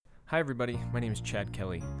Hi everybody, my name is Chad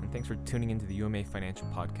Kelly, and thanks for tuning into the UMA Financial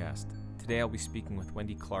Podcast. Today I'll be speaking with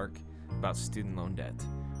Wendy Clark about student loan debt.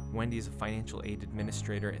 Wendy is a financial aid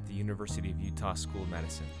administrator at the University of Utah School of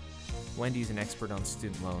Medicine. Wendy is an expert on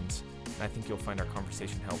student loans, and I think you'll find our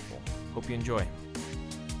conversation helpful. Hope you enjoy.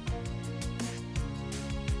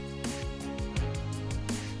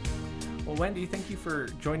 Well, Wendy, thank you for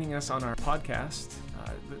joining us on our podcast.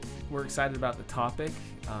 We're excited about the topic.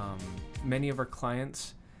 Many of our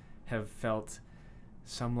clients have felt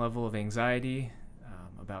some level of anxiety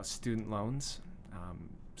about student loans.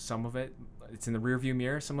 Some of it's in the rearview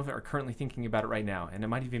mirror. Some of it are currently thinking about it right now, and it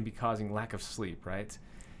might even be causing lack of sleep, right?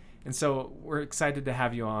 And so we're excited to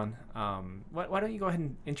have you on. Why don't you go ahead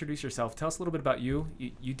and introduce yourself? Tell us a little bit about you.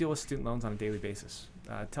 You deal with student loans on a daily basis.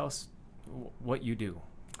 Tell us what you do.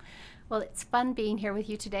 Well, it's fun being here with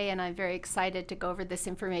you today, and I'm very excited to go over this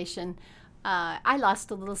information. I lost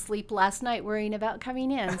a little sleep last night worrying about coming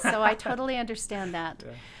in, so I totally understand that.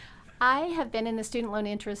 Yeah. I have been in the student loan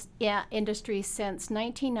industry since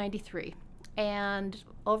 1993, and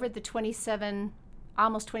over the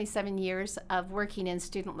almost 27 years of working in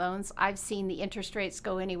student loans, I've seen the interest rates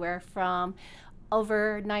go anywhere from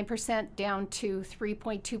over 9% down to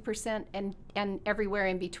 3.2% and everywhere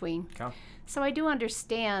in between. Okay. So I do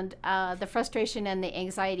understand the frustration and the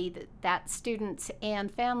anxiety that students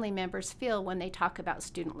and family members feel when they talk about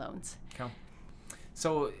student loans. Okay.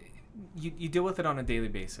 So you deal with it on a daily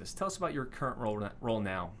basis. Tell us about your current role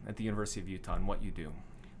now at the University of Utah and what you do.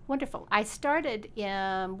 Wonderful. I started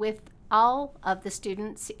with all of the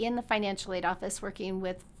students in the financial aid office, working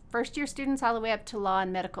with first-year students all the way up to law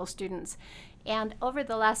and medical students. And over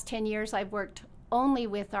the last 10 years, I've worked only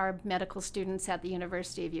with our medical students at the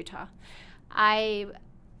University of Utah. I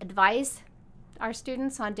advise our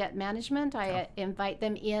students on debt management. I invite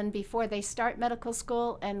them in before they start medical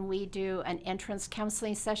school, and we do an entrance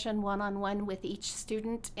counseling session one-on-one with each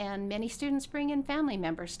student, and many students bring in family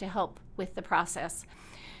members to help with the process.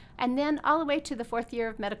 And then all the way to the fourth year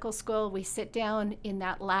of medical school, we sit down in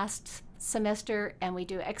that last semester and we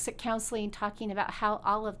do exit counseling, talking about how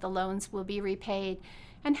all of the loans will be repaid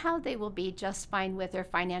and how they will be just fine with their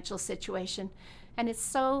financial situation. And it's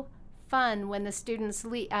so fun when the students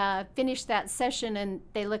finish that session and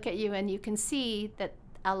they look at you and you can see that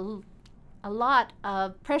a lot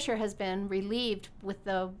of pressure has been relieved with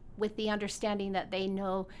the understanding that they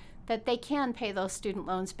know that they can pay those student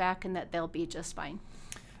loans back and that they'll be just fine.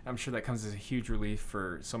 I'm sure that comes as a huge relief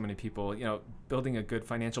for so many people. You know, building a good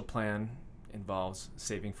financial plan involves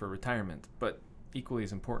saving for retirement, but equally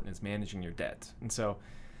as important is managing your debt. And so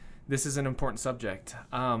this is an important subject.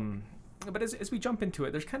 But as we jump into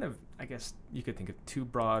it, there's kind of, I guess you could think of two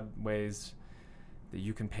broad ways that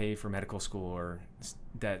you can pay for medical school or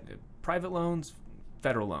debt: private loans,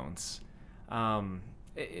 federal loans.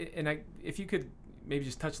 If you could maybe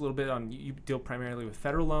just touch a little bit on, you deal primarily with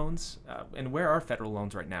federal loans, and where are federal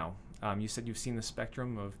loans right now? You said you've seen the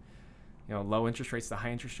spectrum of, low interest rates to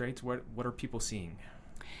high interest rates. What are people seeing?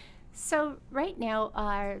 So right now,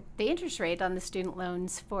 the interest rate on the student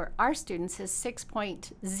loans for our students is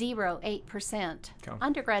 6.08%. Okay.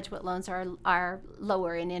 Undergraduate loans are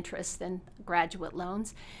lower in interest than graduate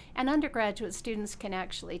loans, and undergraduate students can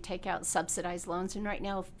actually take out subsidized loans. And right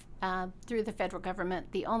now, through the federal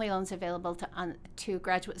government, the only loans available to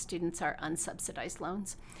graduate students are unsubsidized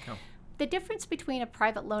loans. Oh. The difference between a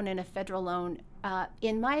private loan and a federal loan,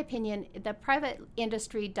 in my opinion, the private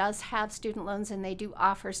industry does have student loans, and they do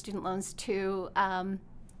offer student loans to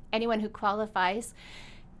anyone who qualifies.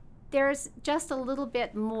 There's just a little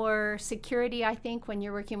bit more security, I think, when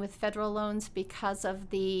you're working with federal loans because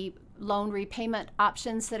of the loan repayment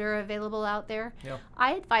options that are available out there. Yep.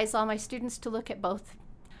 I advise all my students to look at both.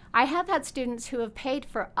 I have had students who have paid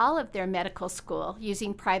for all of their medical school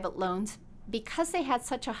using private loans because they had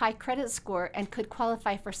such a high credit score and could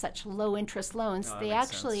qualify for such low interest loans. They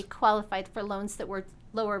actually qualified for loans that were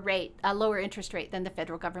lower interest rate than the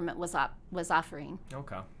federal government was offering.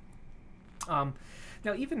 Okay. Now,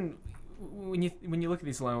 even when you look at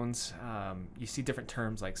these loans, you see different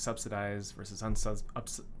terms like subsidized versus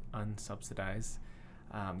unsubsidized,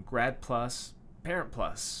 grad plus, parent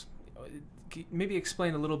plus. Maybe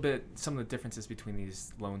explain a little bit some of the differences between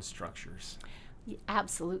these loan structures.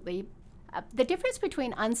 Absolutely. The difference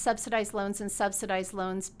between unsubsidized loans and subsidized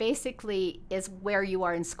loans basically is where you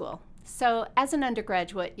are in school. So as an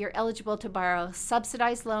undergraduate, you're eligible to borrow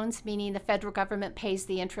subsidized loans, meaning the federal government pays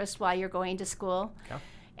the interest while you're going to school, okay,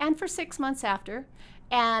 and for 6 months after.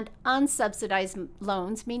 and unsubsidized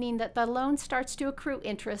loans, meaning that the loan starts to accrue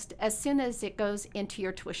interest as soon as it goes into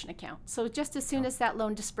your tuition account. So just as soon as that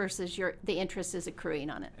loan disperses, the interest is accruing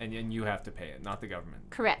on it. And you have to pay it, not the government.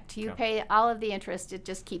 Correct. You pay all of the interest. It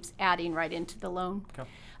just keeps adding right into the loan. Okay.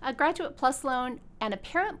 A Graduate Plus loan and a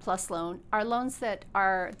Parent Plus loan are loans that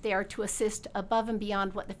are there to assist above and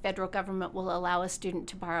beyond what the federal government will allow a student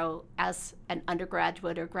to borrow as an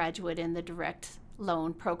undergraduate or graduate in the direct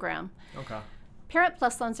loan program. Okay. Parent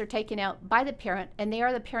Plus loans are taken out by the parent, and they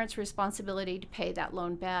are the parent's responsibility to pay that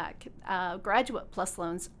loan back. Graduate Plus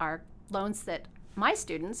loans are loans that my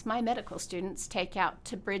medical students, take out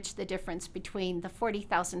to bridge the difference between the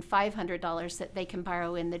 $40,500 that they can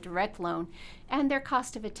borrow in the direct loan and their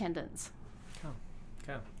cost of attendance.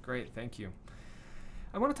 Okay, great, thank you.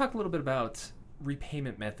 I want to talk a little bit about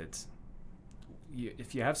repayment methods.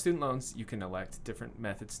 If you have student loans, you can elect different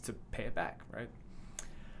methods to pay it back,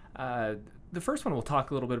 right? The first one we'll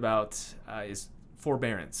talk a little bit about is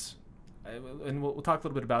forbearance. And we'll talk a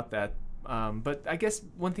little bit about that. But I guess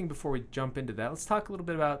one thing before we jump into that, let's talk a little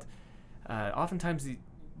bit about, oftentimes,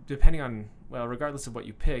 depending on, regardless of what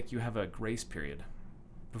you pick, you have a grace period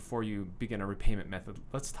before you begin a repayment method.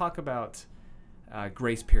 Let's talk about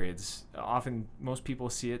grace periods. Often, most people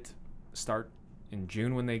see it start in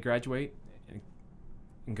June when they graduate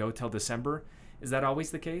and go till December. Is that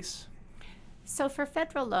always the case? So for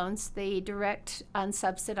federal loans, the direct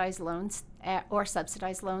unsubsidized loans or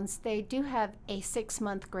subsidized loans, they do have a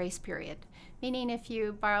 6-month grace period, meaning if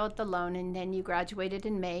you borrowed the loan and then you graduated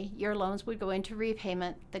in May, your loans would go into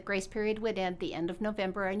repayment. The grace period would end the end of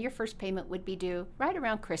November, and your first payment would be due right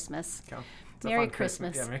around Christmas. Okay. Merry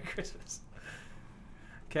Christmas. Yeah, Merry Christmas.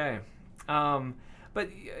 Okay. But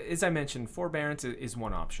as I mentioned, forbearance is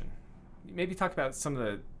one option. Maybe talk about some of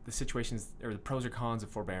the situations or the pros or cons of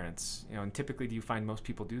forbearance. And typically, do you find most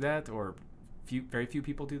people do that, or very few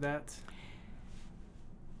people do that?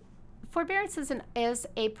 Forbearance is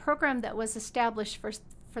a program that was established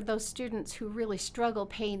for those students who really struggle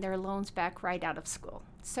paying their loans back right out of school.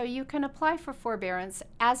 So you can apply for forbearance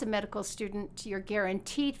as a medical student. You're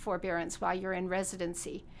guaranteed forbearance while you're in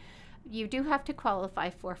residency. You do have to qualify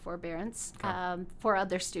for forbearance for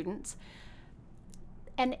other students.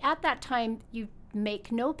 And at that time, you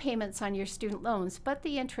make no payments on your student loans, but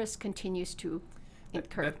the interest continues to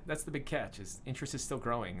incur. That's the big catch, is interest is still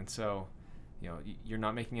growing. And so, you're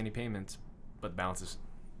not making any payments, but the balance is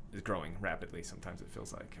growing rapidly, sometimes it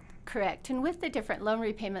feels like. Correct. And with the different loan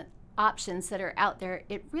repayment options that are out there,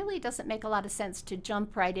 it really doesn't make a lot of sense to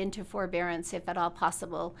jump right into forbearance if at all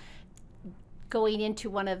possible. Going into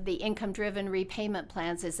one of the income-driven repayment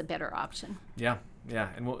plans is a better option. Yeah,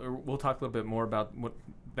 and we'll talk a little bit more about what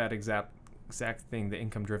that exact thing, the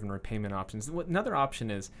income-driven repayment options. Another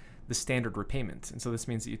option is the standard repayment, and so this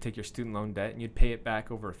means that you take your student loan debt and you'd pay it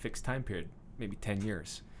back over a fixed time period, maybe 10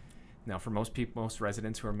 years. Now, for most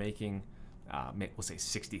residents who are making, we'll say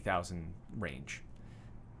 $60,000 range,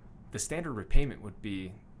 the standard repayment would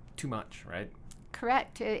be too much, right?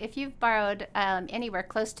 Correct. If you've borrowed anywhere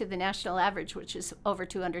close to the national average, which is over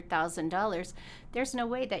 $200,000, there's no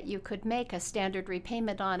way that you could make a standard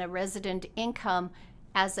repayment on a resident income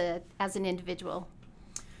as an individual.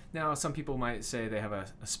 Now, some people might say they have a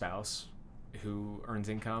spouse who earns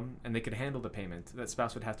income and they could handle the payment. That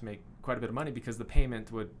spouse would have to make quite a bit of money because the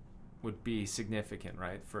payment would be significant,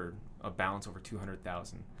 right, for a balance over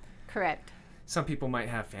 $200,000. Correct. Some people might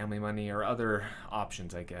have family money or other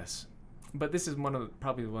options, I guess. But this is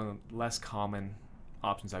probably one of the less common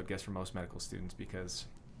options, I would guess, for most medical students because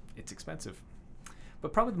it's expensive.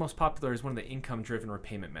 But probably the most popular is one of the income-driven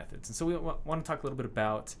repayment methods. And so we want to talk a little bit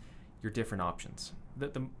about your different options.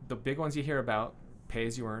 The big ones you hear about,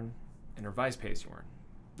 pay-as-you-earn and revised pay-as-you-earn.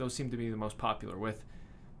 Those seem to be the most popular, with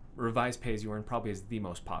revised pay-as-you-earn probably is the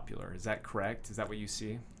most popular. Is that correct? Is that what you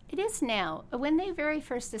see? It is now. When they very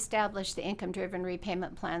first established the income-driven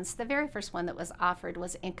repayment plans, the very first one that was offered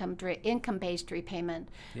was income-based repayment,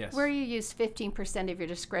 yes, where you use 15% of your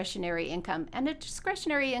discretionary income. And a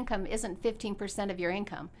discretionary income isn't 15% of your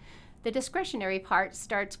income. The discretionary part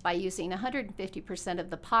starts by using 150% of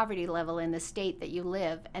the poverty level in the state that you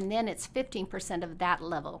live, and then it's 15% of that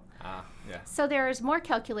level. Yeah. So there is more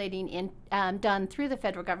calculating done through the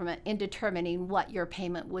federal government in determining what your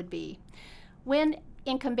payment would be. When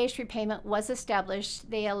income-based repayment was established,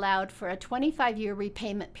 they allowed for a 25-year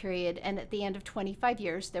repayment period, and at the end of 25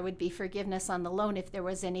 years, there would be forgiveness on the loan if there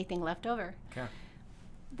was anything left over. Okay.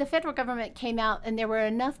 The federal government came out, and there were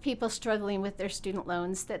enough people struggling with their student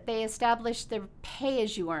loans that they established the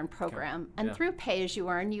pay-as-you-earn program. Okay. And Yeah. through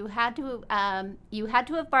pay-as-you-earn, you had to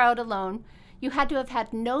have borrowed a loan, you had to have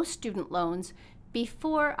had no student loans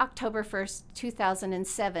before October 1st,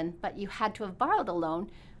 2007, but you had to have borrowed a loan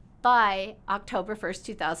by October 1st,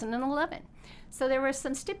 2011. So there were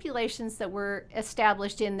some stipulations that were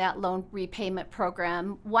established in that loan repayment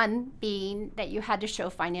program, one being that you had to show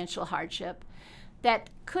financial hardship that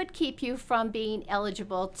could keep you from being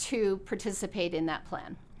eligible to participate in that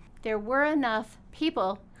plan. There were enough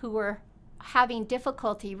people who were having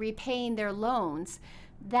difficulty repaying their loans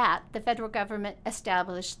that the federal government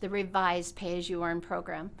established the revised pay-as-you-earn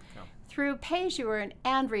program. Yeah. Through pay-as-you-earn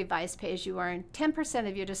and revised pay-as-you-earn, 10%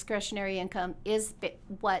 of your discretionary income is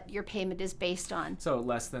what your payment is based on. So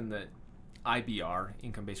less than the IBR,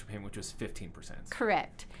 income-based repayment, which was 15%.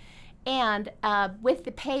 Correct. And with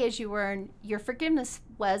the pay-as-you-earn, your forgiveness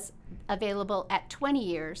was available at 20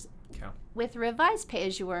 years. Okay. With revised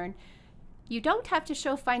pay-as-you-earn, you don't have to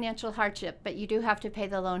show financial hardship, but you do have to pay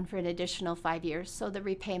the loan for an additional 5 years. So the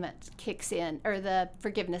repayment kicks in, or the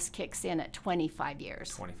forgiveness kicks in at 25 years.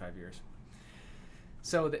 25 years.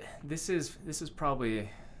 So this is probably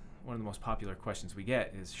one of the most popular questions we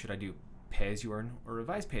get is, should I do pay-as-you-earn or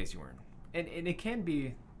revised pay-as-you-earn? And it can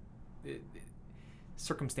be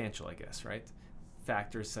circumstantial, I guess, right?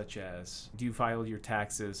 Factors such as, do you file your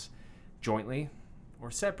taxes jointly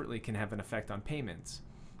or separately can have an effect on payments.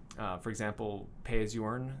 For example,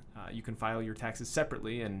 pay-as-you-earn, you can file your taxes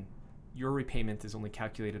separately and your repayment is only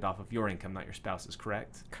calculated off of your income, not your spouse's,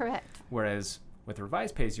 correct? Correct. Whereas with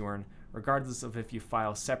revised pay-as-you-earn, regardless of if you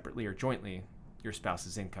file separately or jointly, your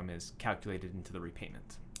spouse's income is calculated into the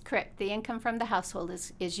repayment. Correct. The income from the household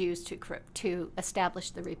is used to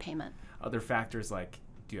establish the repayment. Other factors like,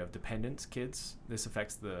 do you have dependents, kids? This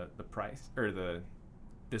affects the price, or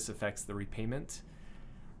this affects the repayment.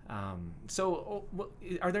 So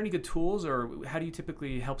are there any good tools, or how do you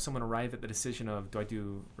typically help someone arrive at the decision of, do I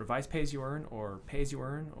do revised pay-as-you-earn or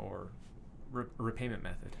pay-as-you-earn or repayment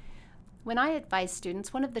method? When I advise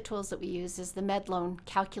students, one of the tools that we use is the MedLoan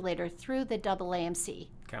calculator through the AAMC.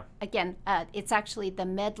 Okay. Again, it's actually the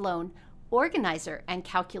MedLoan organizer and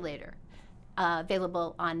calculator,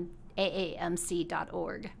 available on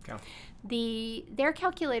aamc.org. Okay. Their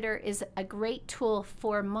calculator is a great tool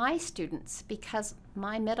for my students, because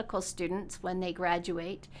my medical students, when they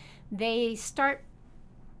graduate, they start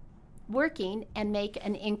working and make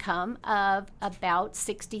an income of about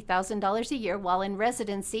 $60,000 a year while in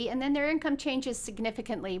residency, and then their income changes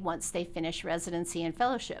significantly once they finish residency and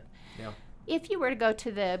fellowship. Yeah. If you were to go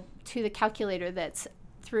to the calculator that's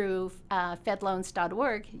through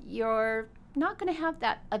fedloans.org, you're not going to have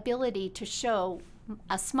that ability to show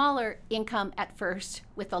a smaller income at first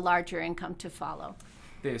with a larger income to follow.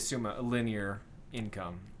 They assume a linear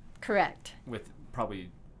income. Correct. With probably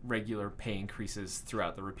regular pay increases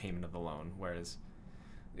throughout the repayment of the loan, whereas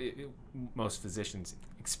most physicians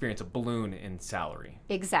experience a balloon in salary.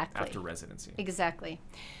 Exactly. After residency. Exactly.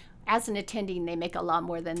 As an attending, they make a lot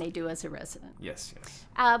more than they do as a resident. Yes, yes.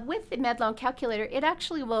 With the MedLoan calculator, it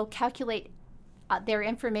actually will calculate their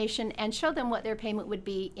information and show them what their payment would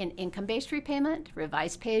be in income-based repayment,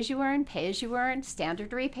 revised pay-as-you-earn,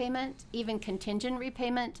 standard repayment, even contingent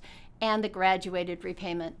repayment, and the graduated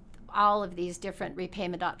repayment. All of these different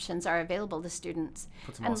repayment options are available to students.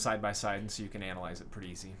 Puts them all side by side, and so you can analyze it pretty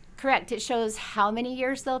easy. Correct. It shows how many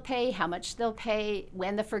years they'll pay, how much they'll pay,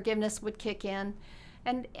 when the forgiveness would kick in.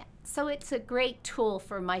 And so it's a great tool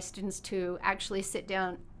for my students to actually sit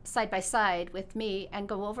down side by side with me and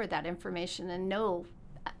go over that information and know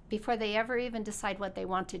before they ever even decide what they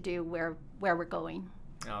want to do where we're going.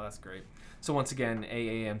 Oh, that's great. So once again,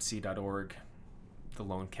 aamc.org, the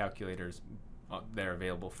loan calculators, they're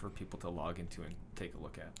available for people to log into and take a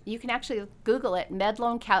look at. You can actually Google it,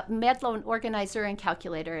 MedLoan Organizer and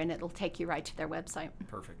Calculator, and it'll take you right to their website.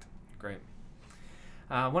 Perfect. Great.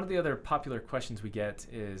 One of the other popular questions we get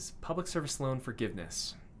is public service loan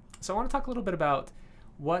forgiveness. So I want to talk a little bit about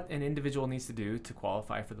what an individual needs to do to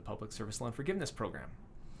qualify for the public service loan forgiveness program.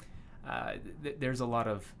 There's a lot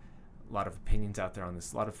of opinions out there on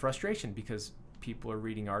this, a lot of frustration because people are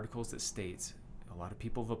reading articles that states a lot of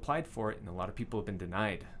people have applied for it and a lot of people have been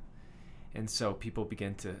denied. And so people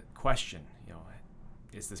begin to question,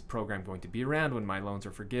 is this program going to be around when my loans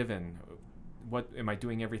are forgiven? What am I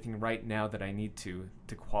doing everything right now that I need to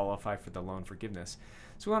qualify for the loan forgiveness?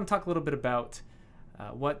 So we want to talk a little bit about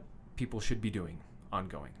what people should be doing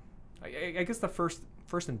ongoing. I guess the first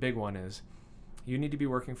and big one is you need to be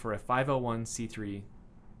working for a 501c3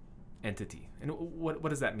 entity. And what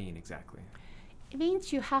does that mean exactly? It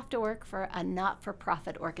means you have to work for a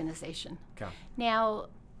not-for-profit organization. Okay. Now,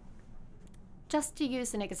 just to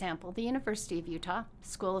use an example, the University of Utah,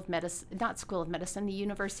 the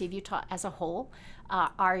University of Utah as a whole,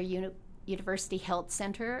 our University Health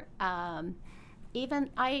Center, even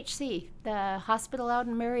IHC, the hospital out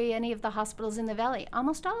in Murray, any of the hospitals in the Valley,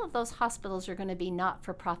 almost all of those hospitals are going to be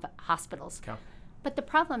not-for-profit hospitals. Okay. But the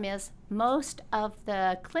problem is most of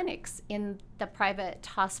the clinics in the private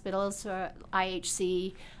hospitals, or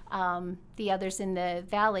IHC, the others in the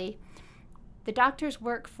Valley, the doctors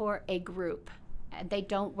work for a group and they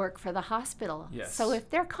don't work for the hospital. Yes. So if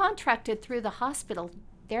they're contracted through the hospital,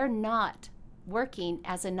 they're not working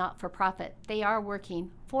as a not-for-profit. They are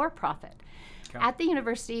working for profit. Okay. At the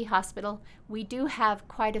university hospital, we do have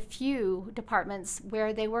quite a few departments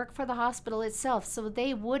where they work for the hospital itself, so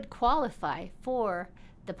they would qualify for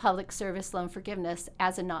the public service loan forgiveness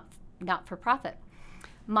as a not-for-profit.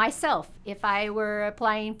 Myself, if I were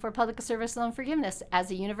applying for public service loan forgiveness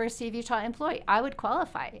as a University of Utah employee, I would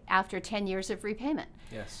qualify after 10 years of repayment.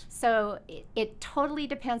 Yes. So it totally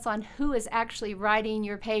depends on who is actually writing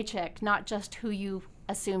your paycheck, not just who you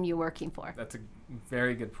assume you're working for. That's a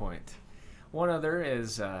very good point. One other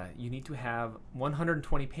is you need to have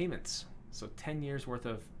 120 payments, so 10 years worth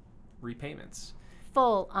of repayments.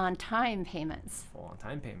 Full on-time payments. Full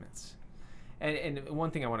on-time payments. And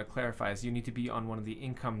one thing I want to clarify is you need to be on one of the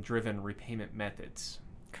income-driven repayment methods.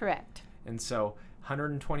 Correct. And so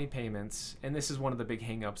 120 payments, and this is one of the big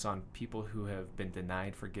hang-ups on people who have been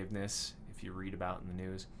denied forgiveness, if you read about in the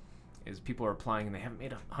news, is people are applying and they haven't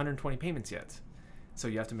made 120 payments yet. So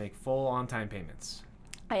you have to make full on-time payments.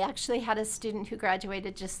 I actually had a student who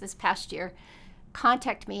graduated just this past year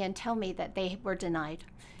contact me and tell me that they were denied.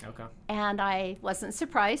 Okay. And I wasn't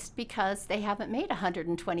surprised because they haven't made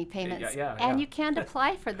 120 payments. Yeah. You can't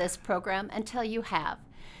apply for this program until you have.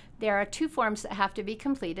 There are 2 forms that have to be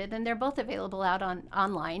completed, and they're both available out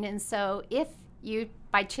online. And so if you,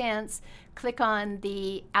 by chance, click on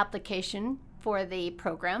the application for the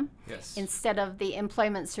program instead of the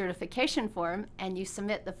employment certification form, and you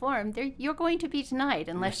submit the form, you're going to be denied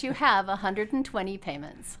unless you have 120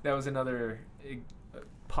 payments. That was another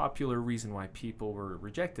popular reason why people were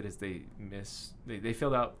rejected is they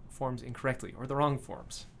filled out forms incorrectly or the wrong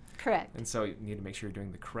forms. Correct. And so you need to make sure you're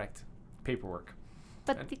doing the correct paperwork.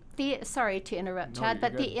 But sorry to interrupt, Chad,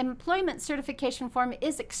 but the employment certification form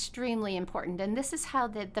is extremely important, and this is how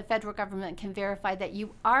the federal government can verify that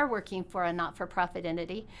you are working for a not-for-profit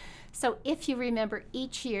entity. So if you remember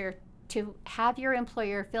each year to have your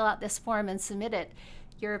employer fill out this form and submit it,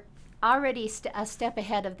 you're already a step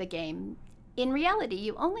ahead of the game. In reality,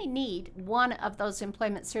 you only need one of those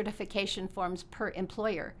employment certification forms per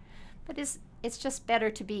employer, but it's just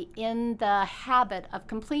better to be in the habit of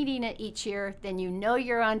completing it each year. Then you know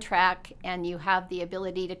you're on track and you have the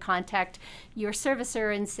ability to contact your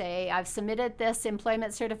servicer and say, I've submitted this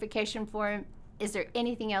employment certification form. Is there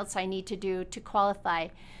anything else I need to do to qualify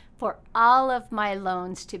for all of my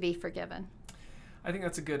loans to be forgiven? I think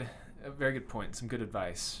that's a very good point, some good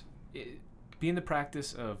advice. Be in the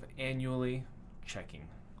practice of annually checking,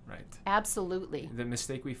 right? Absolutely. The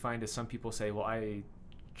mistake we find is some people say, well, I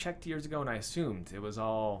checked years ago and I assumed it was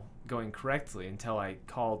all going correctly until I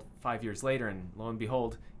called 5 years later, and lo and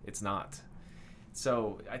behold, it's not.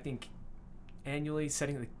 So I think annually set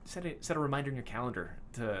a reminder in your calendar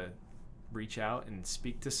to reach out and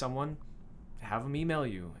speak to someone, have them email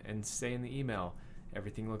you and say in the email,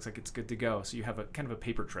 everything looks like it's good to go. So you have a kind of a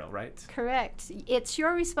paper trail, right? Correct. It's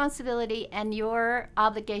your responsibility and your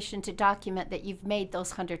obligation to document that you've made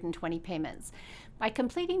those 120 payments. By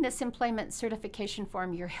completing this employment certification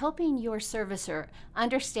form, you're helping your servicer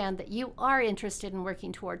understand that you are interested in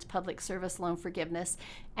working towards public service loan forgiveness,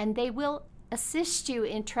 and they will assist you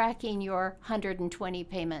in tracking your 120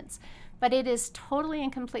 payments. But it is totally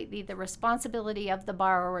and completely the responsibility of the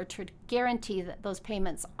borrower to guarantee that those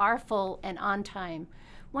payments are full and on time.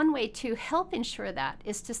 One way to help ensure that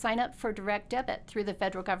is to sign up for direct debit through the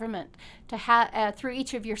federal government, through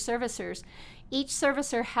each of your servicers. Each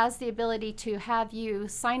servicer has the ability to have you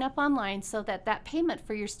sign up online so that that payment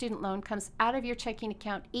for your student loan comes out of your checking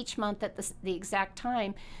account each month at the exact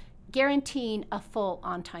time, guaranteeing a full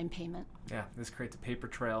on-time payment. Yeah, this creates a paper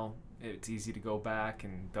trail. It's easy to go back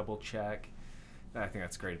and double check. I think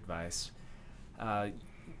that's great advice.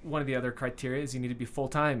 One of the other criteria is you need to be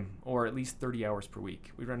full-time or at least 30 hours per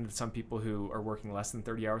week. We run into some people who are working less than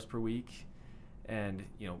 30 hours per week, and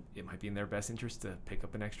it might be in their best interest to pick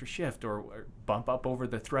up an extra shift or bump up over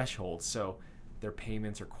the threshold so their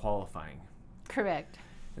payments are qualifying. Correct.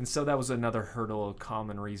 And so that was another hurdle, a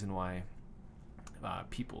common reason why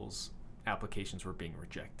people's applications were being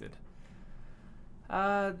rejected.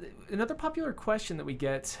 Another popular question that we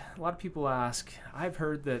get, a lot of people ask, I've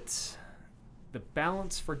heard that the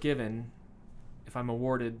balance forgiven, if I'm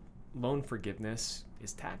awarded loan forgiveness,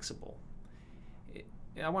 is taxable.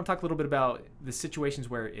 I want to talk a little bit about the situations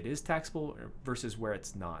where it is taxable versus where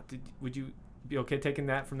it's not. Would you be okay taking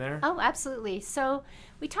that from there? Oh, absolutely. So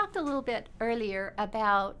we talked a little bit earlier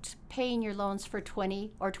about paying your loans for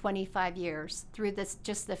 20 or 25 years through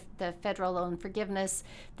the federal loan forgiveness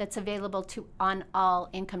that's available on all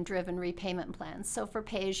income-driven repayment plans. So for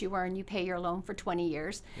pay-as-you-earn, you pay your loan for 20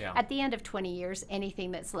 years. Yeah. At the end of 20 years,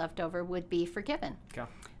 anything that's left over would be forgiven. Okay.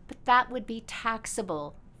 But that would be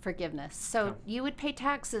taxable forgiveness. So Okay. you would pay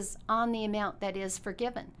taxes on the amount that is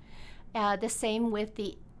forgiven. The same with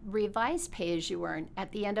the revised pay-as-you-earn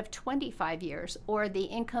at the end of 25 years, or the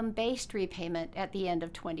income-based repayment at the end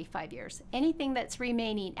of 25 years. Anything that's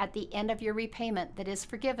remaining at the end of your repayment that is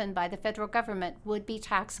forgiven by the federal government would be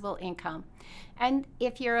taxable income. And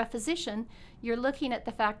if you're a physician, you're looking at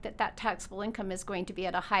the fact that that taxable income is going to be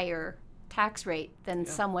at a higher tax rate than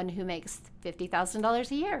someone who makes $50,000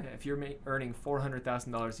 a year. Yeah, if you're earning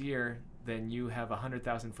 $400,000 a year, then you have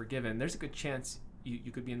 $100,000 forgiven. There's a good chance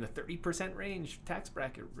you could be in the 30% range tax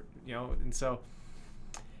bracket, and so,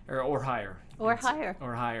 or higher. Or higher.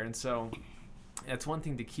 Or higher. And so that's one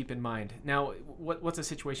thing to keep in mind. Now, what's a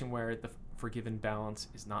situation where the forgiven balance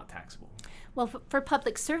is not taxable? Well, for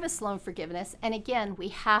public service loan forgiveness, and again, we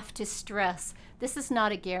have to stress, this is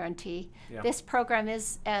not a guarantee. Yeah. This program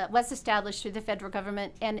was established through the federal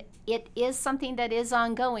government, and it is something that is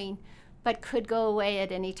ongoing, but could go away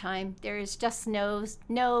at any time. There is just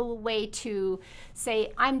no way to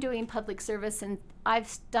say, I'm doing public service and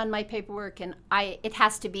I've done my paperwork and it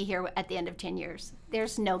has to be here at the end of 10 years.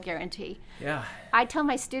 There's no guarantee. Yeah. I tell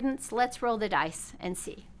my students, let's roll the dice and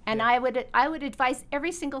see. And Yeah. I would advise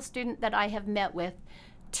every single student that I have met with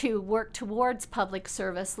to work towards public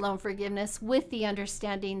service loan forgiveness with the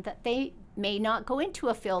understanding that they may not go into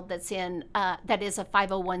a field that is a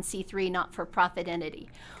 501c3 not-for-profit entity.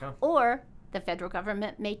 Okay. Or the federal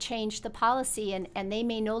government may change the policy and they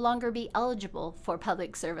may no longer be eligible for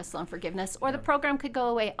public service loan forgiveness, or the program could go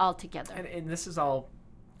away altogether. And this is all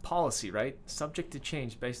policy, right? Subject to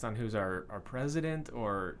change based on who's our president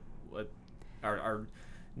or what our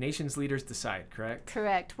nation's leaders decide, correct?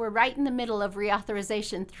 Correct. We're right in the middle of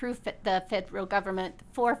reauthorization through the federal government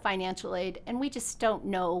for financial aid, and we just don't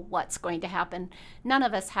know what's going to happen. None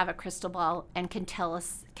of us have a crystal ball and can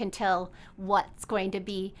tell what's going to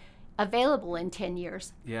be available in 10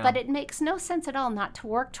 years. Yeah. But it makes no sense at all not to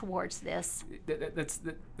work towards this.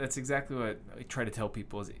 That's exactly what I try to tell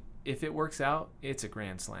people is if it works out, it's a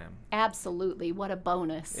grand slam. Absolutely. What a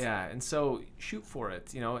bonus. Yeah, and so shoot for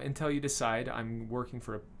it, until you decide I'm working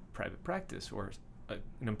for a private practice or an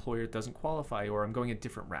employer that doesn't qualify, or I'm going a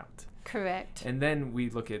different route. Correct. And then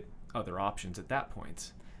we look at other options at that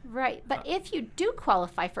point. Right. But if you do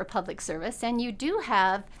qualify for public service and you do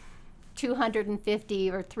have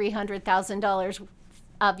 $250,000 or $300,000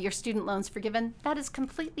 of your student loans forgiven, that is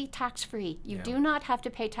completely tax-free. You do not have to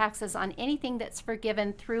pay taxes on anything that's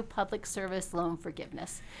forgiven through public service loan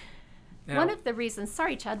forgiveness. Now, one of the reasons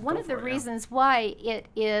reasons why it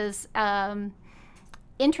is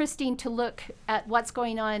interesting to look at what's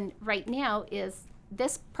going on right now is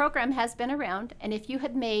this program has been around, and if you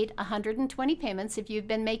had made 120 payments, if you've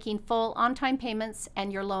been making full on-time payments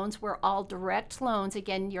and your loans were all direct loans,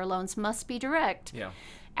 again, your loans must be direct,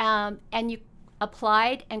 and you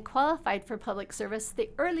applied and qualified for public service, the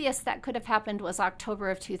earliest that could have happened was October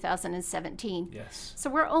of 2017. Yes. So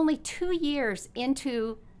we're only 2 years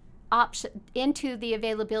into the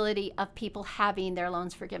availability of people having their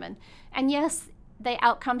loans forgiven. And yes, the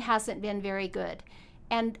outcome hasn't been very good.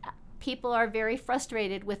 And people are very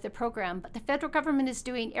frustrated with the program, but the federal government is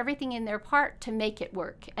doing everything in their part to make it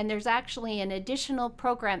work. And there's actually an additional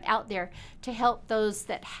program out there to help those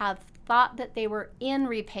that have thought that they were in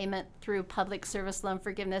repayment through public service loan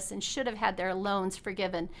forgiveness and should have had their loans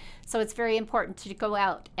forgiven. So it's very important to go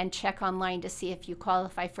out and check online to see if you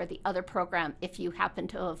qualify for the other program if you happen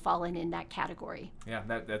to have fallen in that category. Yeah,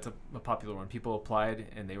 that's a popular one. People applied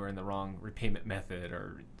and they were in the wrong repayment method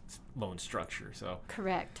or loan structure. So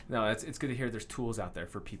correct. No, it's good to hear there's tools out there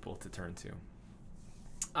for people to turn to.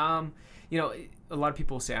 A lot of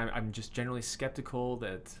people say I'm just generally skeptical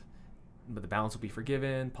that the balance will be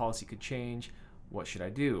forgiven, policy could change. What should I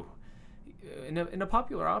do? And a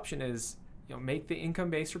popular option is make the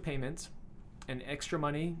income-based repayments and extra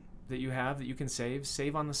money that you have that you can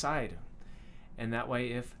save on the side. And that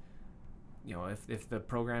way if the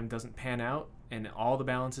program doesn't pan out and all the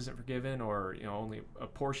balance isn't forgiven or only a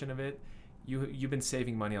portion of it, you've been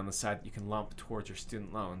saving money on the side that you can lump towards your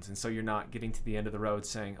student loans. And so you're not getting to the end of the road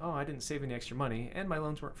saying, oh, I didn't save any extra money and my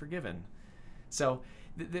loans weren't forgiven. So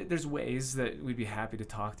there's ways that we'd be happy to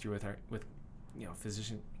talk through with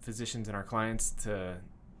physicians and our clients to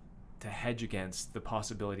to hedge against the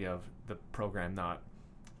possibility of the program not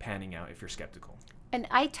panning out if you're skeptical. And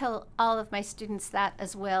I tell all of my students that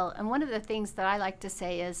as well. And one of the things that I like to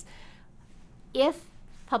say is, if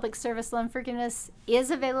public service loan forgiveness is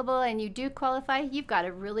available and you do qualify, you've got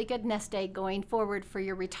a really good nest egg going forward for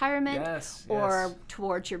your retirement or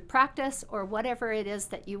towards your practice or whatever it is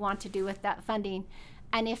that you want to do with that funding.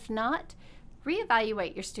 And if not,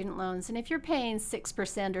 reevaluate your student loans. And if you're paying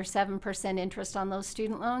 6% or 7% interest on those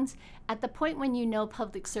student loans, at the point when you know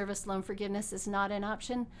public service loan forgiveness is not an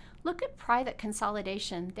option, look at private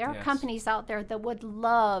consolidation. There are companies out there that would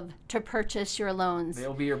love to purchase your loans.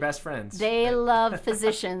 They'll be your best friends. They love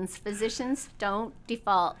physicians. Physicians don't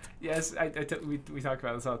default. Yes, we talk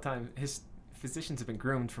about this all the time. Physicians have been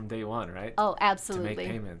groomed from day one, right? Oh, absolutely. To make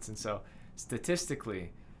payments. And so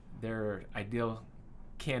statistically, they're ideal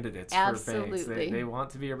candidates Absolutely. for banks. They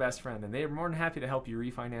want to be your best friend, and they're more than happy to help you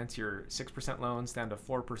refinance your 6% loans down to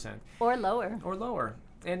 4%. Or lower. Or lower.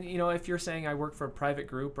 And, if you're saying I work for a private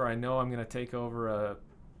group, or I know I'm going to take over a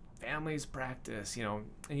family's practice, and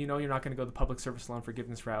you're not going to go the public service loan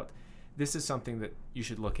forgiveness route, this is something that you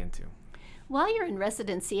should look into. While you're in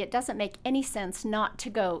residency, it doesn't make any sense not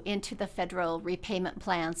to go into the federal repayment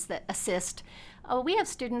plans that assist. We have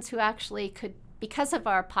students who actually could, because of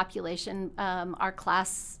our population, our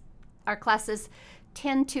classes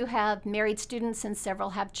tend to have married students and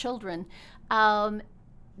several have children.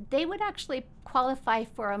 They would actually qualify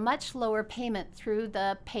for a much lower payment through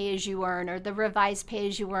the pay-as-you-earn or the revised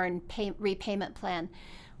pay-as-you-earn repayment plan.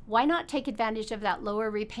 Why not take advantage of that lower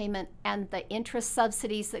repayment and the interest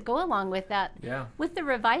subsidies that go along with that? Yeah. With the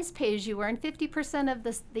revised pay-as-you-earn, 50%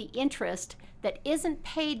 of the interest that isn't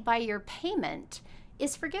paid by your payment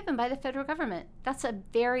is forgiven by the federal government. That's a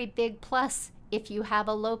very big plus if you have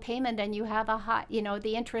a low payment and you have a high,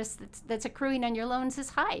 the interest that's accruing on your loans is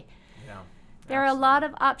high. Yeah. There are a lot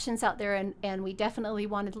of options out there, and we definitely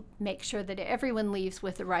want to make sure that everyone leaves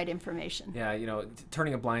with the right information. Yeah,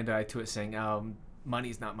 turning a blind eye to it, saying,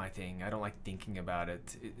 money's not my thing, I don't like thinking about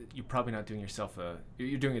it, you're probably not doing yourself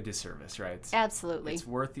you're doing a disservice, right? Absolutely. It's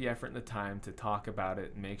worth the effort and the time to talk about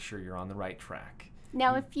it and make sure you're on the right track.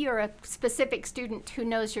 Now, if you're a specific student who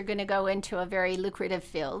knows you're going to go into a very lucrative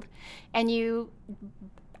field and you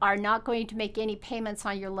are not going to make any payments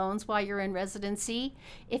on your loans while you're in residency,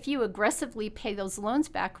 if you aggressively pay those loans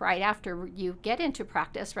back right after you get into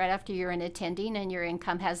practice, right after you're in attending and your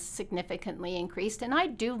income has significantly increased, and I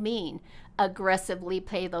do mean aggressively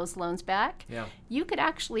pay those loans back, you could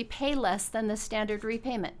actually pay less than the standard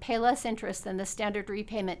repayment, pay less interest than the standard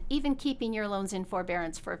repayment, even keeping your loans in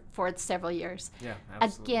forbearance for several years. Yeah,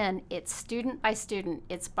 absolutely. Again, it's student by student,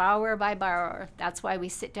 it's borrower by borrower. That's why we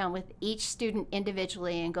sit down with each student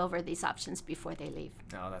individually and go over these options before they leave.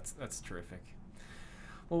 Oh, that's terrific.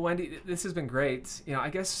 Well, Wendy, this has been great. I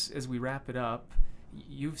guess as we wrap it up,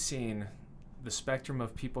 you've seen the spectrum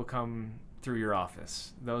of people come through your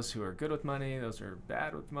office. Those who are good with money, those who are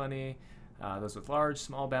bad with money, those with large,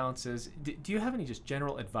 small balances. Do you have any just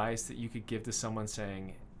general advice that you could give to someone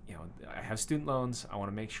saying, I have student loans, I want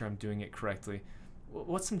to make sure I'm doing it correctly?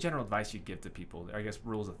 What's some general advice you'd give to people, I guess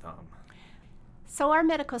rules of thumb? So our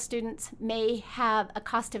medical students may have a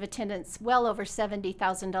cost of attendance well over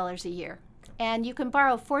 $70,000 a year. And you can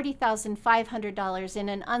borrow $40,500 in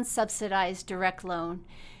an unsubsidized direct loan.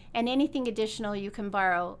 And anything additional you can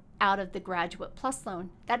borrow out of the Graduate Plus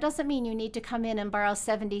loan. That doesn't mean you need to come in and borrow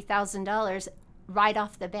 $70,000 right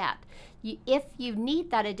off the bat. If you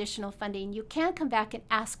need that additional funding, you can come back and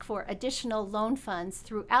ask for additional loan funds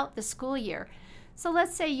throughout the school year. So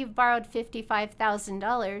let's say you've borrowed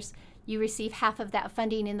 $55,000. You receive half of that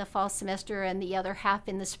funding in the fall semester and the other half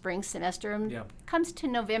in the spring semester. And comes to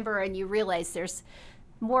November and you realize there's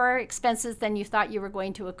more expenses than you thought you were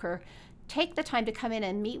going to occur. Take the time to come in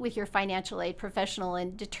and meet with your financial aid professional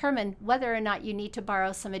and determine whether or not you need to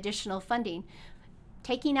borrow some additional funding.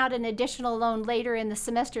 Taking out an additional loan later in the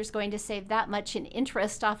semester is going to save that much in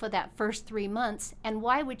interest off of that first 3 months. And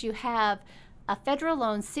why would you have a federal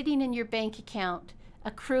loan sitting in your bank account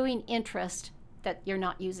accruing interest that you're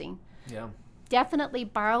not using? Yeah. Definitely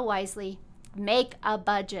borrow wisely. Make a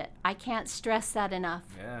budget. I can't stress that enough.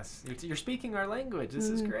 Yes. You're speaking our language. This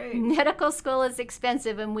is great. Medical school is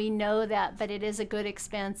expensive, and we know that, but it is a good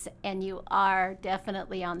expense, and you are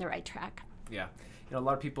definitely on the right track. Yeah. A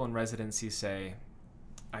lot of people in residency say,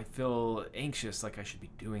 I feel anxious, like I should be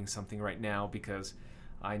doing something right now because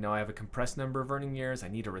I know I have a compressed number of earning years. I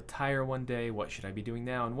need to retire one day. What should I be doing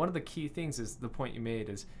now? And one of the key things is the point you made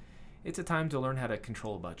is it's a time to learn how to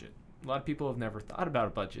control a budget. A lot of people have never thought about a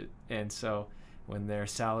budget, and so when their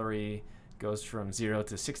salary goes from 0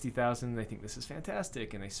 to 60,000, they think this is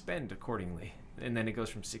fantastic, and they spend accordingly. and then it goes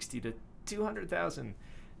from 60 to 200,000.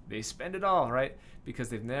 They spend it all, right? Because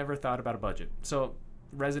they've never thought about a budget. So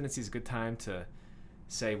residency is a good time to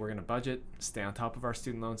say we're going to budget, stay on top of our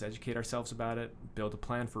student loans, educate ourselves about it, build a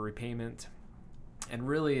plan for repayment, and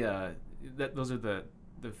really those are the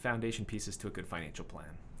foundation pieces to a good financial plan.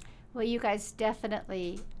 Well, you guys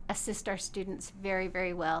definitely assist our students very,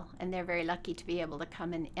 very well, and they're very lucky to be able to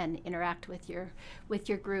come and interact with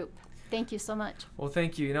your group. Thank you so much. Well,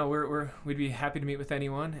 thank you. You know, we'd be happy to meet with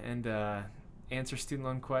anyone and answer student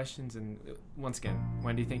loan questions. And once again,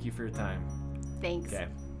 Wendy, thank you for your time. Thanks. Okay.